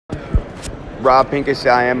Rob Pincus.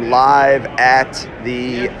 I am live at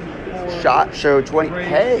the SHOT Show 20.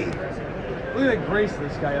 Hey! Look at the grace of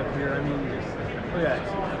this guy up here. I mean, just look at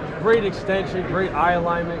that. Great extension, great eye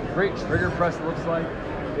alignment, great trigger press, it looks like.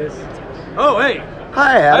 Oh, hey!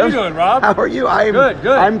 Hi, Adam. How you doing, Rob? How are you? Good.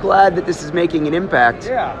 I'm glad that this is making an impact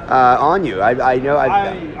on you. I know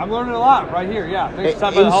I'm learning a lot right here, yeah. Thanks for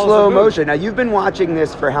stopping by in the Hall of slow Fame motion. Now, you've been watching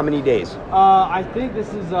this for how many days? I think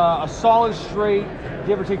this is a solid straight,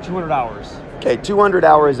 give or take 200 hours. Okay, 200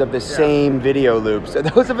 hours of the same video loop. So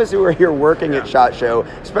those of us who are here working at SHOT Show,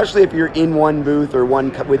 especially if you're in one booth or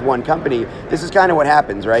with one company, this is kind of what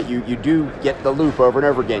happens, right? You do get the loop over and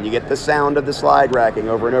over again. You get the sound of the slide racking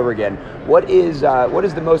over and over again. What is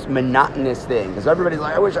the most monotonous thing? Because everybody's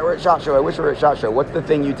like, I wish I were at SHOT Show. I wish I were at SHOT Show. What's the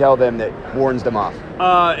thing you tell them that warns them off?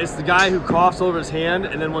 It's the guy who coughs over his hand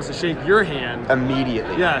and then wants to shake your hand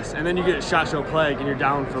immediately. Yes, and then you get a SHOT Show plague and you're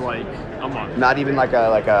down for like a month. Not even like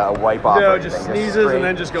a wipe off. No, just sneezes and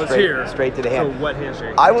then just goes straight to the hand. So wet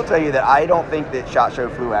handshake. I will tell you that I don't think that SHOT Show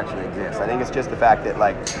flu actually exists. I think it's just the fact that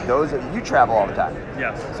like you travel all the time.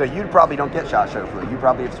 Yes. So you probably don't get SHOT Show flu. You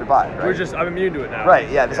probably have survived, right? I'm immune to it now. Right.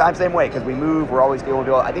 Yeah. I'm the same way because we move. We're always dealing with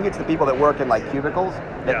it. I think it's the people that work in like cubicles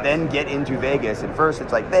that then get into Vegas. And first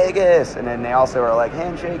it's like Vegas, and then they also are like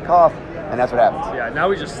handshake, cough, and that's what happens. Yeah. Now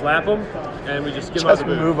we just slap them and we just get them out the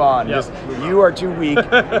booth. Move on. Yep. You are too weak.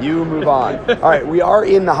 You move on. All right. We are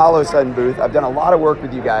in the HoloSun booth. I've done a lot of work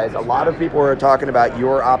with you guys. A lot of people are talking about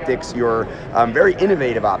your optics, your very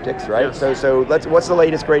innovative optics, right? Yes. So what's the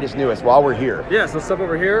latest, greatest, newest while we're here? Yeah, so let's step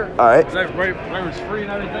over here. All right. It's free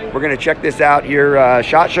and everything. We're going to check this out here,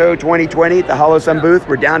 SHOT Show 2020 at the HoloSun booth.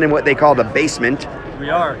 We're down in what they call the basement. We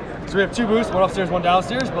are. So we have two booths, one upstairs, one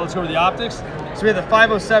downstairs, but let's go to the optics. So we have the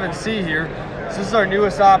 507C here. So this is our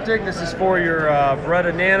newest optic. This is for your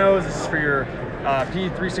Beretta Nanos. This is for your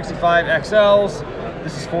P365 XLs.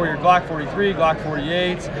 This is for your Glock 43, Glock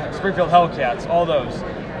 48s, Springfield Hellcats, all those.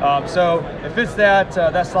 So it fits that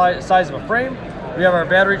size of a frame. We have our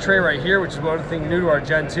battery tray right here, which is one thing new to our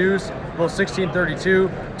Gen 2s. Little 1632,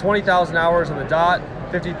 20,000 hours on the dot,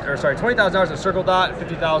 20,000 hours on the circle dot,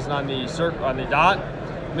 50,000 on the dot.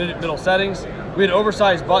 Middle settings. We had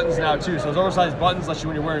oversized buttons now too. So those oversized buttons let you,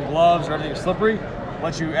 when you're wearing gloves or everything's slippery,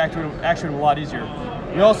 let you actuate them a lot easier.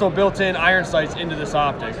 We also built in iron sights into this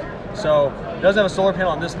optic. So it doesn't have a solar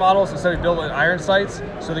panel on this model, so instead we built in iron sights.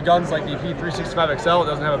 So the guns like the P365 XL, it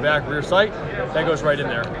doesn't have a back rear sight. That goes right in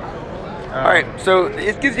there. All right, so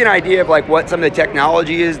it gives you an idea of like what some of the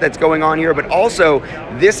technology is that's going on here, but also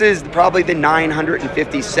this is probably the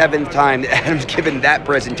 957th time that Adam's given that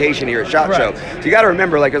presentation here at SHOT Show. So you got to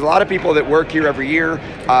remember, like, there's a lot of people that work here every year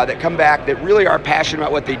that come back that really are passionate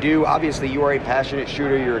about what they do. Obviously, you are a passionate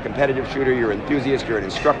shooter, you're a competitive shooter, you're an enthusiast, you're an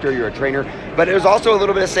instructor, you're a trainer, but there's also a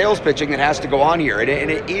little bit of sales pitching that has to go on here, and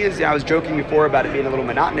it is. I was joking before about it being a little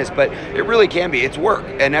monotonous, but it really can be. It's work,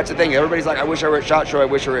 and that's the thing. Everybody's like, I wish I were at SHOT Show, I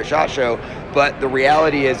wish I were at SHOT Show. But the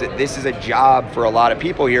reality is that this is a job for a lot of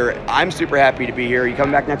people here. I'm super happy to be here. You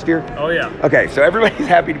coming back next year? Oh, yeah. Okay, so everybody's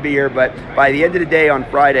happy to be here, but by the end of the day on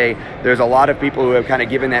Friday, there's a lot of people who have kind of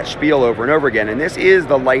given that spiel over and over again, and this is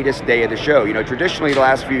the lightest day of the show. You know, traditionally the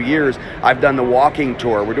last few years, I've done the walking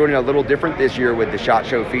tour. We're doing it a little different this year with the SHOT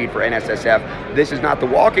Show feed for NSSF. This is not the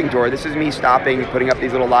walking tour. This is me stopping, putting up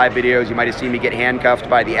these little live videos. You might have seen me get handcuffed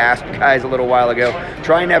by the ASP guys a little while ago,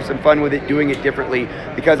 trying to have some fun with it, doing it differently,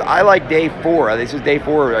 because I like day 4. This is day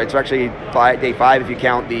 4. It's actually day 5 if you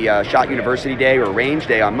count the SHOT University Day or Range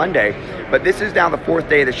Day on Monday. But this is now the 4th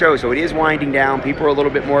day of the show, so it is winding down. People are a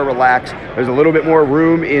little bit more relaxed. There's a little bit more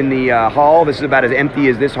room in the hall. This is about as empty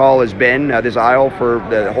as this hall has been, this aisle, for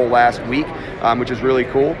the whole last week, which is really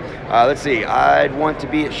cool. Let's see, I'd want to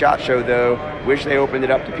be at SHOT Show though. Wish they opened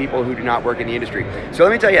it up to people who do not work in the industry. So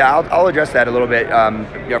let me tell you, I'll address that a little bit.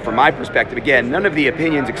 You know, from my perspective, again, none of the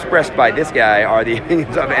opinions expressed by this guy are the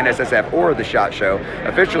opinions of NSSF or the SHOT Show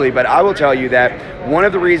officially, but I will tell you that one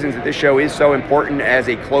of the reasons that this show is so important as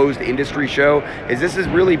a closed industry show is this is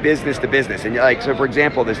really business to business. And like, so for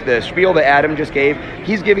example, the spiel that Adam just gave,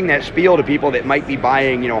 he's giving that spiel to people that might be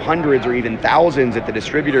buying, you know, hundreds or even thousands at the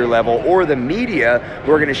distributor level, or the media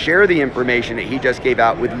who are going to share the information that he just gave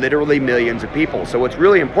out with literally millions of people. So what's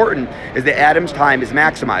really important is that Adam's time is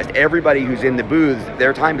maximized. Everybody who's in the booth,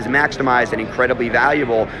 their time is maximized and incredibly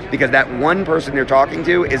valuable, because that one person they're talking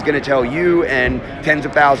to is going to tell you and tens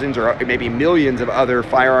of thousands or maybe millions of other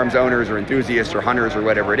firearms owners or enthusiasts or hunters or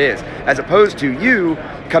whatever it is. as opposed to you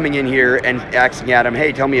coming in here and asking Adam,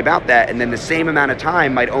 hey, tell me about that, and then the same amount of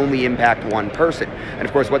time might only impact one person. And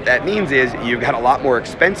of course what that means is you've got a lot more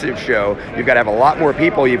expensive show, you've got to have a lot more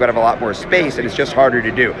people, you've got to have a lot more space, and it's just harder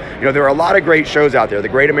to do. You know, there are a lot of great shows out there, the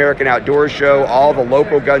Great American Outdoors Show, all the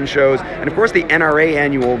local gun shows, and of course the NRA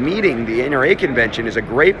annual meeting, the NRA convention, is a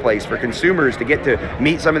great place for consumers to get to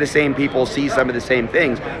meet some of the same people, see some of the same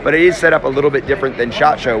things, but it is set up a little bit different than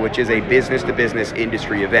SHOT Show, which is a business-to-business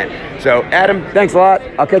industry event. So Adam, thanks a lot.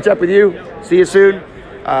 I'll catch up with you. See you soon.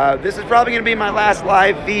 This is probably going to be my last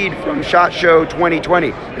live feed from SHOT Show 2020.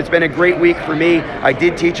 It's been a great week for me. I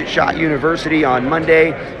did teach at SHOT University on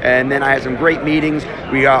Monday, and then I had some great meetings.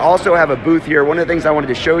 We also have a booth here. One of the things I wanted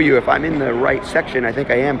to show you, if I'm in the right section, I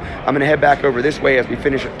think I am, I'm going to head back over this way as we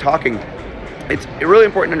finish talking. It's really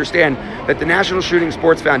important to understand that the National Shooting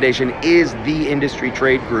Sports Foundation is the industry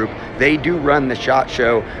trade group. They do run the SHOT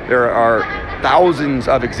Show. There are thousands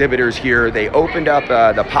of exhibitors here. They opened up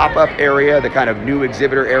the pop-up area, the kind of new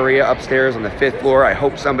exhibitor area upstairs on the 5th floor. I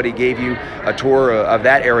hope somebody gave you a tour of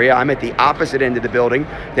that area. I'm at the opposite end of the building,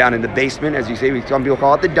 down in the basement. As you say, some people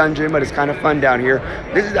call it the dungeon, but it's kind of fun down here.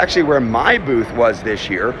 This is actually where my booth was this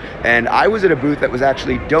year, and I was at a booth that was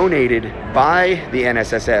actually donated by the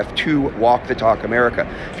NSSF to Walk the Talk America.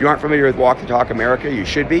 If you aren't familiar with Walk the Talk America, you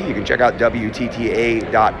should be. You can check out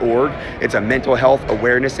WTTA.org. It's a mental health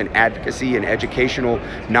awareness and advocacy and educational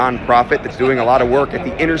nonprofit that's doing a lot of work at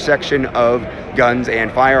the intersection of guns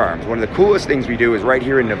and firearms. One of the coolest things we do is right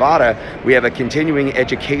here in Nevada, we have a continuing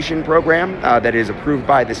education program that is approved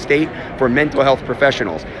by the state for mental health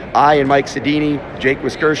professionals. I and Mike Sedini, Jake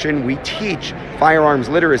Wiskerson, we teach firearms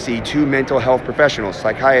literacy to mental health professionals,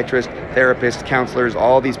 psychiatrists, therapists, counselors,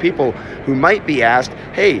 all these people who might be asked,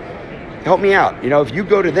 hey, help me out. You know, if you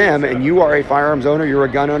go to them and you are a firearms owner, you're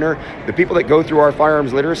a gun owner, the people that go through our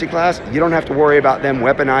firearms literacy class, you don't have to worry about them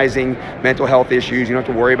weaponizing mental health issues. You don't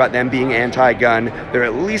have to worry about them being anti-gun. They're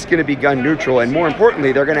at least going to be gun neutral, and more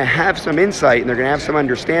importantly, they're going to have some insight and they're going to have some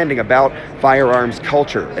understanding about firearms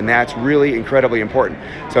culture, and that's really incredibly important.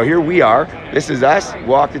 So here we are. This is us,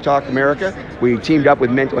 Walk the Talk America. We teamed up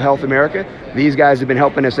with Mental Health America. These guys have been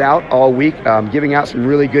helping us out all week, giving out some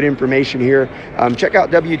really good information here. Check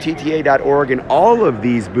out WTTA.org and all of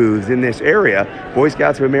these booths in this area. Boy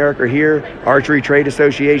Scouts of America are here, Archery Trade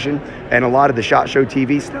Association, and a lot of the SHOT Show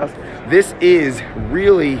TV stuff. This is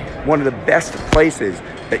really one of the best places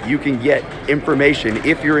that you can get information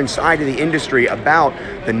if you're inside of the industry about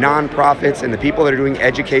the nonprofits and the people that are doing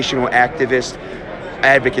educational activist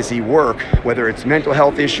advocacy work, whether it's mental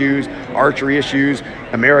health issues, archery issues.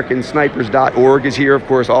 AmericanSnipers.org is here, of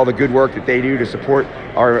course, all the good work that they do to support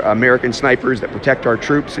our American snipers that protect our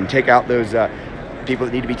troops and take out those people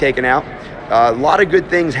that need to be taken out. A lot of good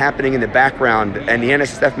things happening in the background, and the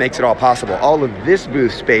NSSF makes it all possible. All of this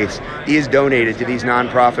booth space is donated to these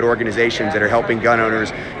nonprofit organizations that are helping gun owners,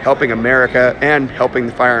 helping America, and helping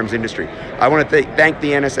the firearms industry. I want to thank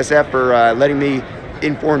the NSSF for letting me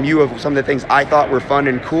inform you of some of the things I thought were fun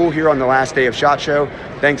and cool here on the last day of SHOT Show.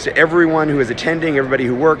 Thanks to everyone who is attending, everybody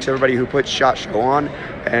who works, everybody who puts SHOT Show on,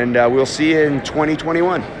 and we'll see you in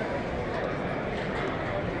 2021.